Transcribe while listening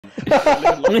don't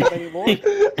live in London anymore.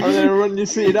 I'm gonna run your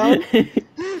city down.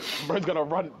 Bro's gonna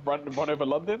run over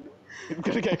London. He's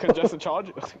gonna get a congestion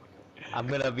charge. I'm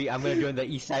gonna join the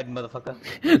East Side, motherfucker.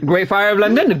 Great Fire of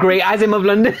London, the Great Azim of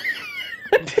London.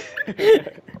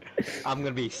 I'm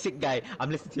gonna be a sick guy. I'm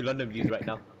listening to London Views right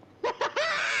now.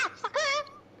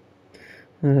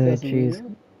 Oh,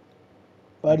 jeez.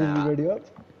 Why didn't Nah. you ready up?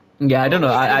 Yeah, I don't know.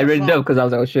 I read it up because I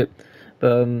was like, oh shit.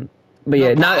 But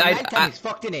yeah, now nighttime is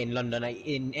fucked in London, like,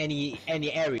 in any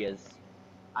areas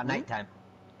at nighttime,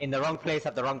 in the wrong place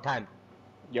at the wrong time.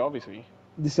 Yeah, obviously.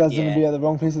 This guy's gonna Yeah. be at the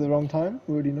wrong place at the wrong time.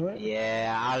 We already know it.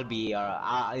 Yeah, I'll be.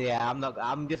 Yeah, I'm not.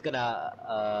 I'm just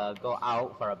gonna go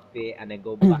out for a bit and then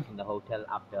go back in the hotel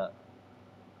after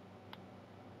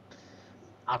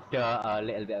a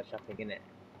little bit of shopping, innit?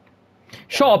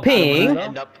 shopping.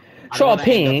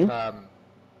 Shopping.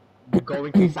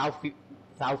 Going to south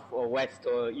or west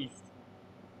or east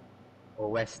or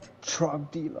west.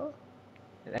 Drug dealer.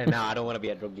 And now I don't want to be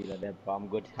a drug dealer there, but I'm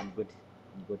good. I'm good.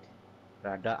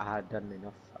 I had done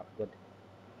enough. I'm good.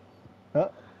 Huh?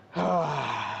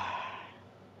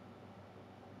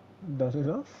 Not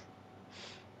enough.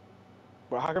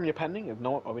 But how come you're pending?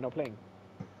 Are we not playing?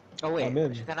 Oh wait, I'm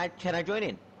in. can I join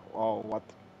in? Oh, what?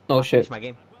 Oh shit. Finish my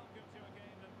game.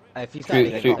 If you start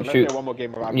Shoot. Let's play one more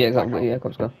game around. Yeah, exactly. Yeah,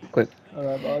 let's go. Quick.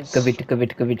 Alright, boss.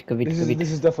 Kavit.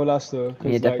 This is definitely last though. 'cause,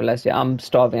 Yeah, definitely. Last, yeah, I'm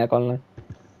starving. I can't lie.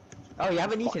 Oh, you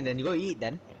haven't eaten, then you go eat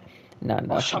then. No.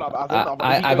 Oh, shut up!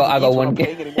 I got one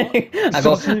game.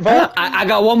 I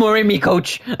got one more in me,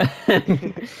 coach.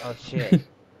 Oh shit.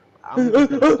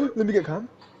 Let me get calm.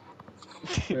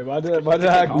 Wait, why did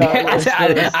I act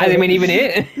that? I didn't even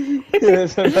hit. Yeah,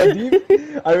 so that deep.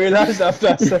 I realized after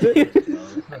I said it.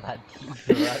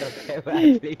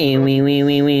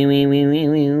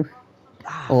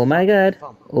 Oh my god.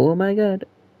 Oh my god.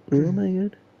 Oh my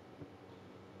god.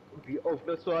 Oh,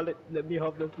 let's wallet. Let me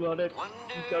have this wallet.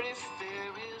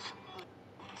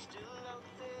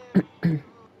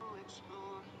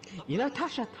 You know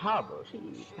Tasha Tarbo, she's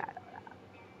kind of...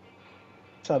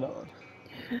 Shut up.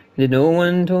 Did no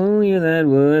one told you that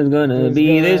was gonna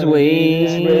be this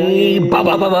way? Ba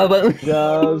ba ba ba ba.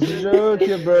 Just joke,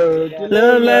 you broke.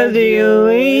 Love lasts you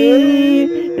away.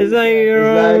 It's like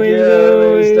you're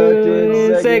always stuck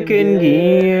in second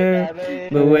gear.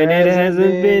 But when it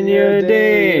hasn't been your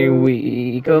day,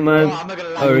 week, or month,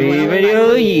 or even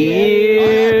your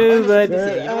year, but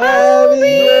I'll be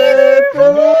there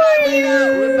for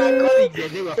you.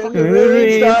 When the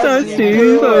rain starts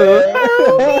to fall,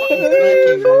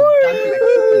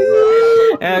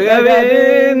 I've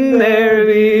been there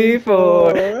before.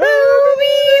 I'll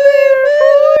be there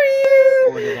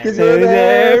for you. 'Cause you're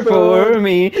there for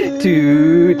me.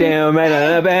 Too down,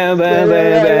 bam, bam, bam,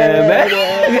 bam, bam.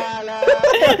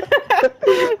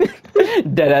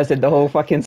 Dead ass said the whole fucking